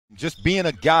Just being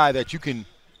a guy that you can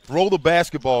throw the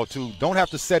basketball to, don't have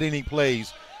to set any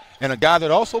plays, and a guy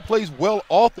that also plays well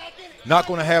off. Not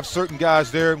going to have certain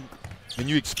guys there, and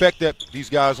you expect that these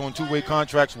guys on two-way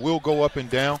contracts will go up and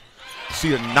down.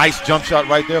 See a nice jump shot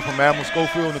right there from Admiral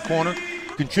Schofield in the corner.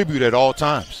 Contribute at all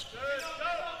times.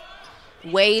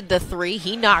 Wade the three.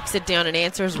 He knocks it down and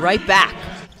answers right back.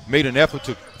 Made an effort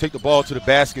to take the ball to the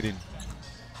basket and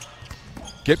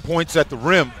get points at the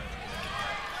rim.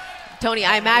 Tony,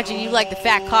 I imagine you like the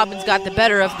fact Cobbins got the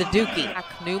better of the Dookie.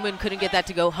 Newman couldn't get that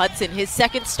to go. Hudson, his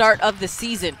second start of the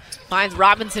season, finds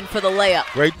Robinson for the layup.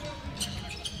 Great.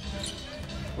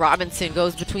 Robinson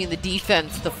goes between the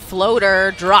defense. The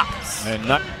floater drops. And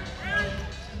not.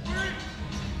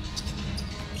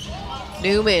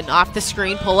 Newman off the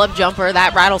screen, pull-up jumper.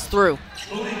 That rattles through.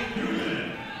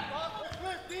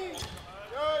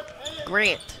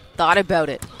 Grant thought about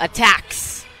it.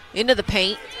 Attacks into the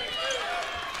paint.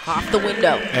 Off the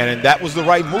window. And that was the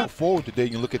right move forward today.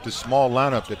 You look at the small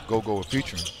lineup that Go-Go are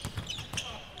featuring.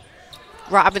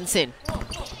 Robinson.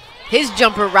 His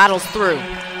jumper rattles through.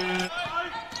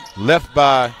 Left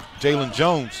by Jalen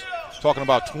Jones. Talking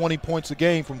about 20 points a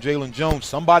game from Jalen Jones.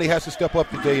 Somebody has to step up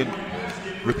today and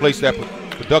replace that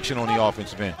production on the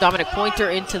offensive end. Dominic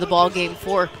Pointer into the ball game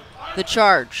for the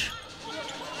Charge.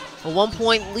 A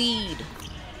 1-point lead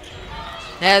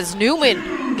as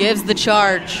Newman gives the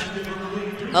Charge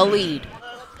a lead.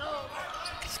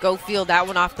 Schofield, that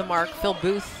one off the mark. Phil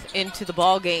Booth into the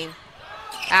ball game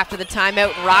after the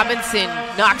timeout. Robinson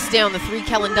knocks down the three.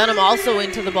 Kellen Dunham also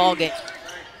into the ball game.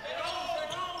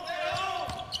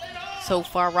 So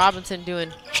far, Robinson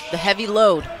doing the heavy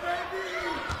load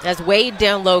as Wade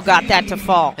down low got that to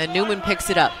fall. And Newman picks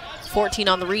it up. 14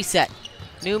 on the reset.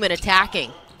 Newman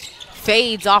attacking.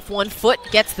 Fades off 1 foot,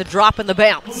 gets the drop and the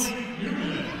bounce.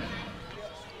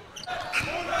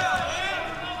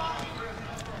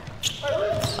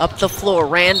 Up the floor,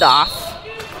 Randolph.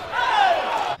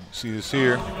 See this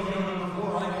here.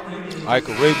 Ike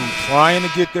Arabu trying to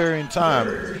get there in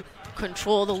time.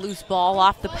 Control the loose ball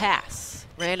off the pass.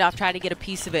 Randolph tried to get a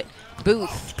piece of it.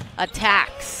 Booth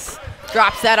attacks.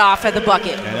 Drops that off at the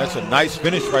bucket. And that's a nice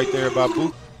finish right there by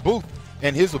Booth. Booth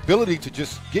and his ability to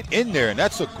just get in there. And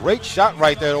that's a great shot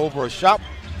right there over a shot.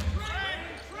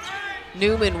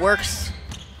 Newman works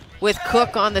with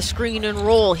Cook on the screen and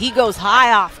roll. He goes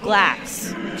high off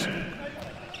glass.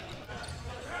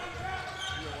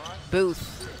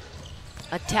 Booth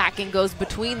attacking, goes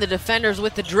between the defenders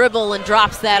with the dribble and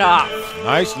drops that off.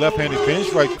 Nice left-handed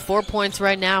finish right. 4 points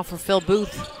right now for Phil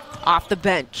Booth off the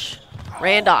bench.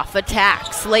 Randolph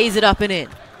attacks, lays it up and in.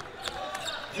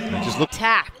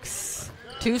 Attacks,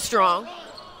 too strong.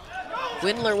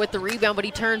 Windler with the rebound, but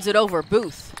he turns it over.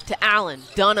 Booth to Allen,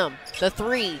 Dunham, the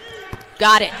three.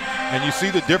 Got it. And you see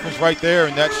the difference right there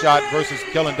in that shot versus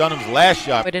Kellen Dunham's last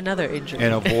shot. Avoid another injury.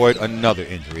 And avoid another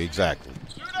injury, exactly.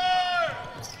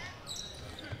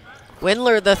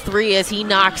 Windler the three as he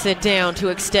knocks it down to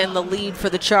extend the lead for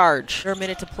the Charge. A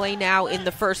minute to play now in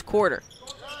the first quarter.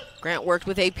 Grant worked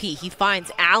with AP. He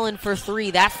finds Allen for three.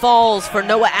 That falls for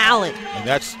Noah Allen. And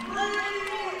that's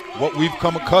what we've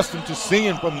come accustomed to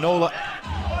seeing from Noah.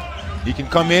 He can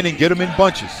come in and get them in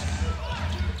bunches.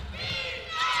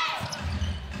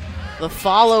 The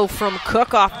follow from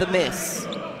Cook off the miss.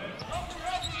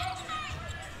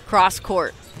 Cross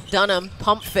court. Dunham,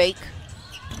 pump fake.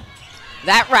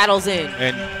 That rattles in.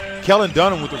 And Kellen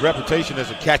Dunham with a reputation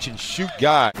as a catch and shoot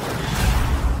guy.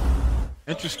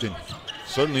 Interesting.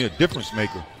 Certainly a difference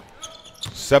maker.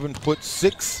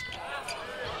 7'6".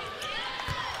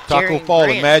 Taco Fall,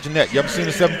 Grant. Imagine that. You ever seen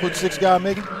a 7'6" guy,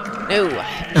 Megan? No,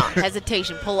 not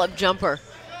hesitation. Pull-up jumper.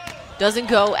 Doesn't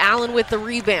go. Allen with the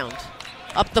rebound.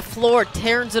 Up the floor,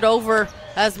 turns it over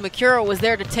as Macura was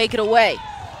there to take it away.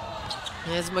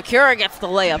 As Macura gets the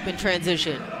layup in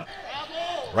transition.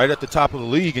 Right at the top of the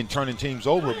league and turning teams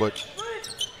over, but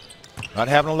not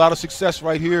having a lot of success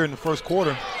right here in the first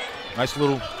quarter. Nice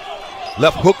little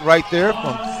left hook right there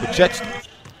from Pachetsky.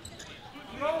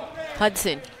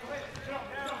 Hudson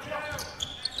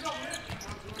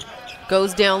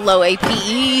goes down low. AP,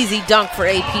 easy dunk for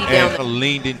AP down there.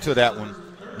 Leaned into that one.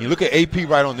 You look at AP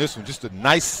right on this one, just a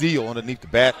nice seal underneath the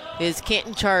bat. His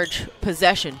Canton Charge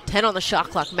possession. 10 on the shot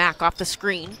clock. Mack off the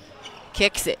screen.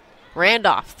 Kicks it.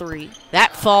 Randolph three.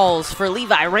 That falls for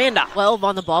Levi Randolph. 12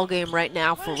 on the ball game right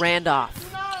now for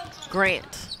Randolph.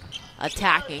 Grant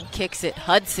attacking, kicks it.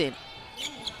 Hudson.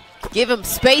 Give him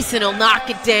space and he'll knock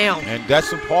it down. And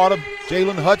that's a part of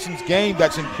Jalen Hudson's game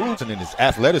that's improved in his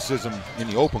athleticism in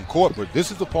the open court. But this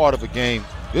is the part of the game,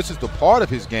 this is the part of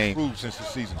his game improved since the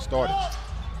season started.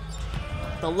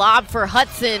 The lob for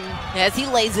Hudson as he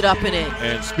lays it up and in.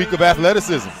 And speak of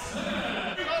athleticism.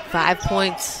 5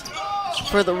 points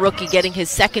for the rookie, getting his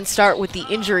second start with the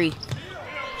injury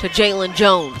to Jalen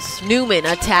Jones. Newman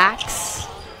attacks.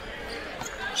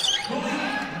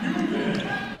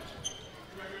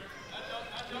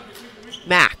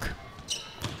 Mack.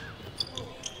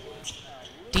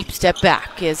 Deep step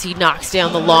back as he knocks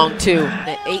down the long two.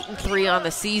 At 8-3 on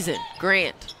the season.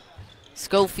 Grant.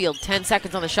 Schofield, 10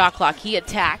 seconds on the shot clock. He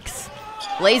attacks.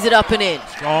 Lays it up and in.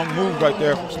 Strong move right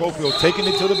there from Schofield, taking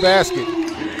it to the basket.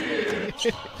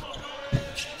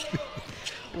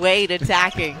 Wade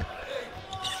attacking.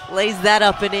 Lays that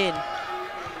up and in.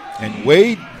 And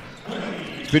Wade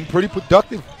has been pretty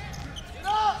productive.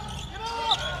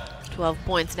 12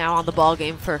 points now on the ball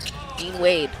game for Dean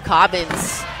Wade.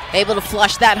 Cobbins able to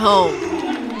flush that home.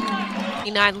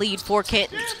 9 lead for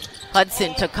Canton.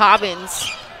 Hudson to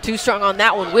Cobbins. Too strong on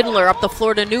that one. Widler up the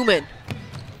floor to Newman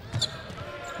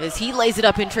as he lays it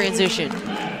up in transition.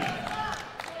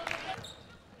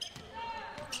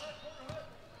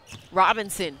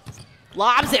 Robinson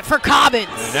lobs it for Cobbins.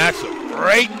 And that's a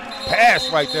great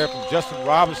pass right there from Justin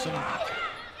Robinson.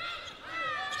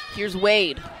 Here's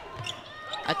Wade.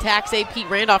 Attacks AP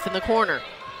Randolph in the corner.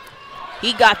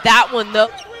 He got that one though.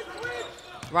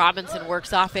 Robinson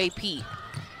works off AP.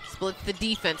 Splits the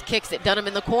defense, kicks it. Dunham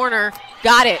in the corner.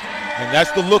 Got it. And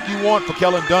that's the look you want for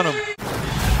Kellen Dunham.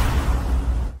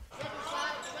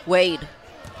 Wade.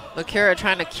 Makura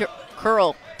trying to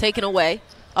curl. Taken away.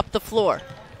 Up the floor.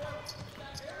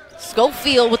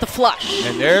 Schofield with the flush.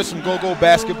 And there's some go-go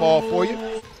basketball for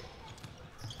you.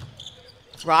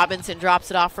 Robinson drops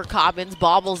it off for Cobbins,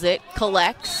 bobbles it,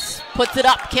 collects, puts it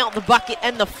up, count the bucket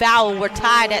and the foul. We're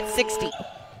tied at 60.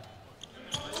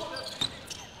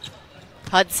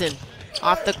 Hudson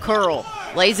off the curl,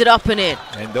 lays it up and in.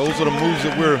 And those are the moves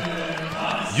that we're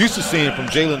used to seeing from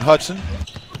Jalen Hudson.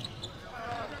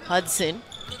 Hudson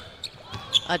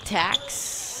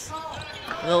attacks.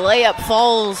 The layup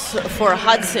falls for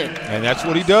Hudson. And that's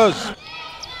what he does.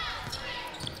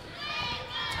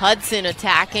 Hudson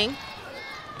attacking.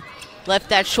 Left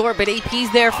that short, but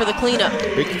AP's there for the cleanup.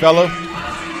 Big fella.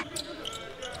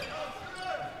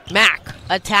 Mack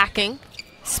attacking.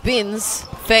 Spins,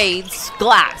 fades,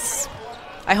 glass.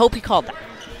 I hope he called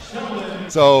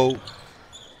that. So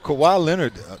Kawhi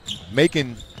Leonard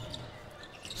making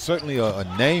certainly a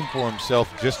name for himself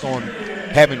just on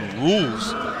having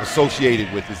rules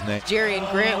associated with his name. Jerry and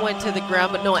Grant went to the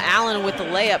ground, but no, Allen with the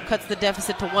layup cuts the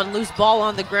deficit to 1. Loose ball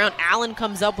on the ground. Allen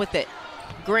comes up with it.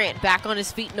 Grant back on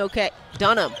his feet, no catch.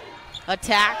 Dunham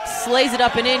attacks, slays it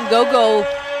up and in. Go-go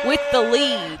with the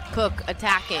lead. Cook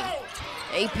attacking.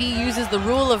 AP uses the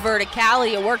rule of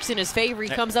verticality. It works in his favor. He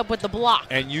comes up with the block.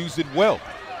 And used it well.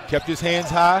 Kept his hands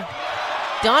high.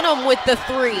 Dunham with the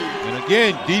 3. And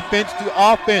again, defense to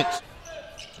offense.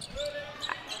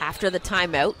 After the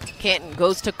timeout, Canton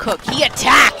goes to Cook. He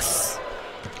attacks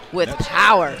with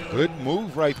power. Good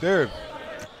move right there.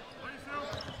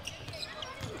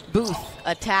 Booth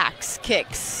attacks,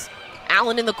 kicks.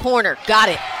 Allen in the corner, got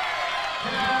it.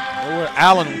 Over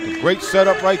Allen with a great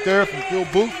setup right there from Phil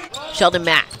Booth. Sheldon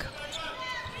Mack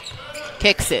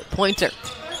kicks it, pointer.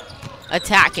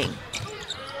 Attacking.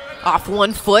 Off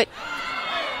 1 foot.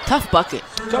 Tough bucket.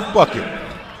 Tough bucket.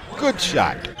 Good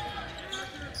shot.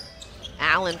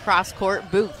 Allen cross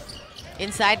court, Booth.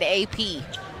 Inside to AP.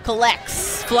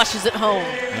 Collects, flushes it home.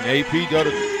 And AP did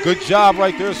a good job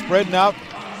right there, spreading out,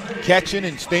 catching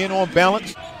and staying on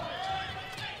balance.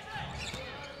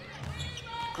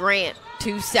 Grant,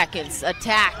 2 seconds,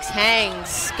 attacks,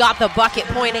 hangs, got the bucket,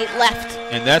 0.8 left.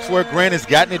 And that's where Grant has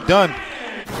gotten it done.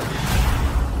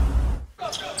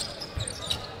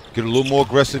 Get a little more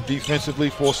aggressive defensively,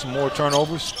 force some more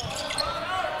turnovers.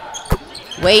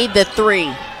 Wade the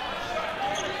 3.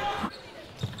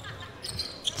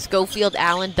 Schofield,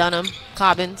 Allen, Dunham,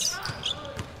 Cobbins,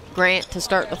 Grant to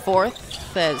start the 4th.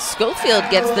 As Schofield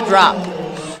gets the drop.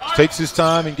 Takes his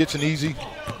time and gets an easy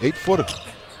 8-footer.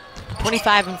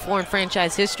 25-4 in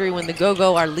franchise history when the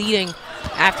Go-Go are leading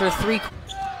after 3.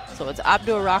 So it's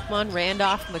Abdur Rahman,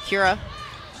 Randolph, Makura,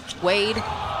 Wade,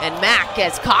 and Mack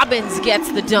as Cobbins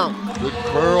gets the dunk. Good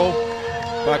curl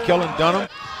by Kellen Dunham.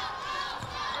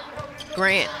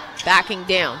 Grant backing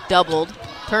down, doubled,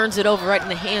 turns it over right in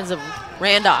the hands of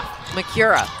Randolph.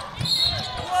 Makura.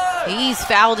 He's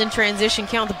fouled in transition,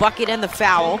 count the bucket and the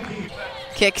foul.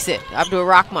 Kicks it, Abdur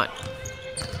Rahman.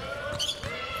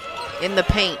 In the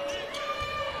paint.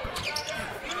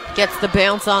 Gets the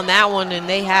bounce on that one, and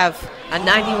they have a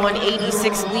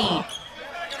 91-86 lead.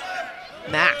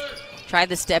 Mack tried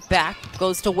the step back,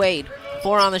 goes to Wade.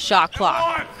 4 on the shot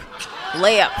clock.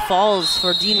 Layup falls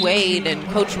for Dean Wade, and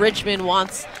Coach Richmond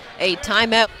wants a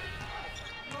timeout.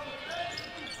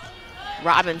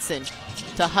 Robinson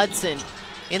to Hudson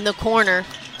in the corner.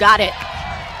 Got it.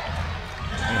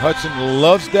 And Hudson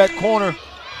loves that corner.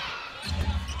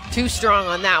 Too strong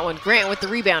on that one. Grant with the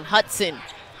rebound. Hudson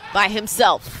by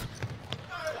himself.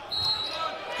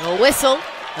 A whistle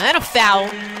and a foul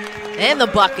and the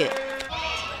bucket.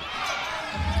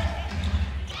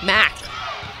 Mack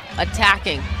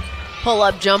attacking.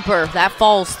 Pull-up jumper. That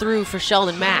falls through for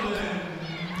Sheldon Mack.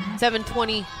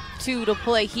 7:22 to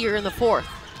play here in the fourth.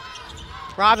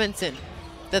 Robinson,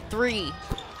 the three,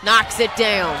 knocks it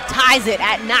down, ties it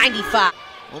at 95.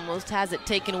 Almost has it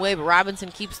taken away, but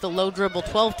Robinson keeps the low dribble.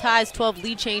 12 ties, 12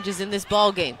 lead changes in this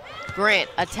ball game. Grant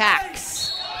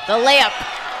attacks. The layup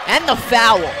and the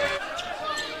foul.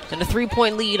 And a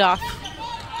three-point lead off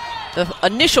the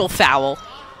initial foul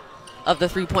of the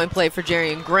three-point play for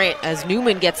Jerian Grant as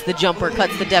Newman gets the jumper,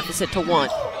 cuts the deficit to 1.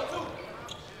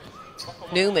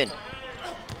 Newman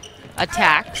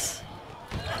attacks.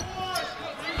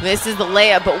 This is the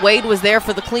layup, but Wade was there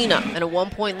for the cleanup, and a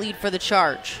 1-point lead for the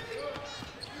Charge.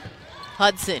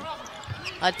 Hudson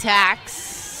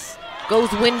attacks,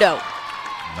 goes window.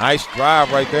 Nice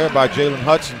drive right there by Jalen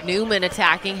Hudson. Newman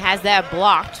attacking, has that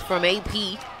blocked from AP.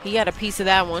 He had a piece of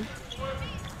that one.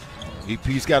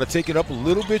 AP's got to take it up a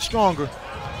little bit stronger,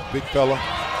 big fella.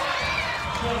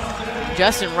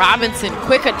 Justin Robinson,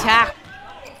 quick attack.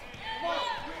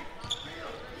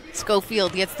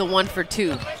 Schofield gets the 1 for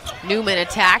 2. Newman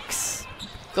attacks,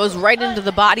 goes right into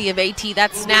the body of AT.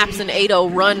 That snaps an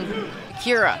 8-0 run.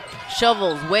 Kira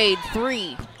shovels, Wade,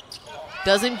 3.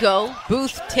 Doesn't go.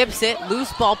 Booth tips it.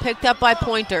 Loose ball picked up by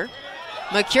Pointer.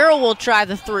 Makura will try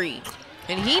the 3,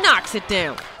 and he knocks it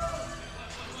down.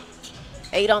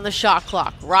 8 on the shot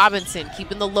clock. Robinson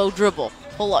keeping the low dribble.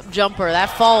 Pull-up jumper. That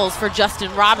falls for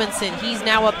Justin Robinson. He's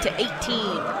now up to 18.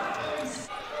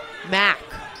 Mack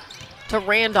to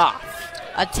Randolph.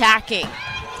 Attacking.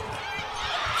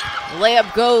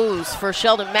 Layup goes for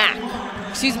Sheldon Mack.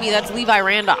 Excuse me, that's Levi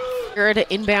Randolph. Here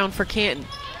to inbound for Canton.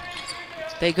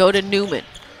 They go to Newman.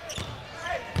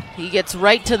 He gets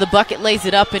right to the bucket, lays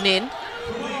it up and in.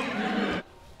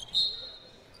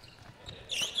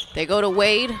 They go to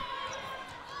Wade.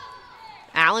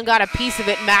 Allen got a piece of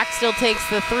it. Mack still takes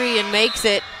the 3 and makes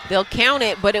it. They'll count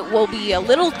it, but it will be a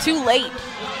little too late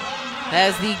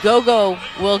as the Go-Go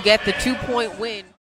will get the 2-point win.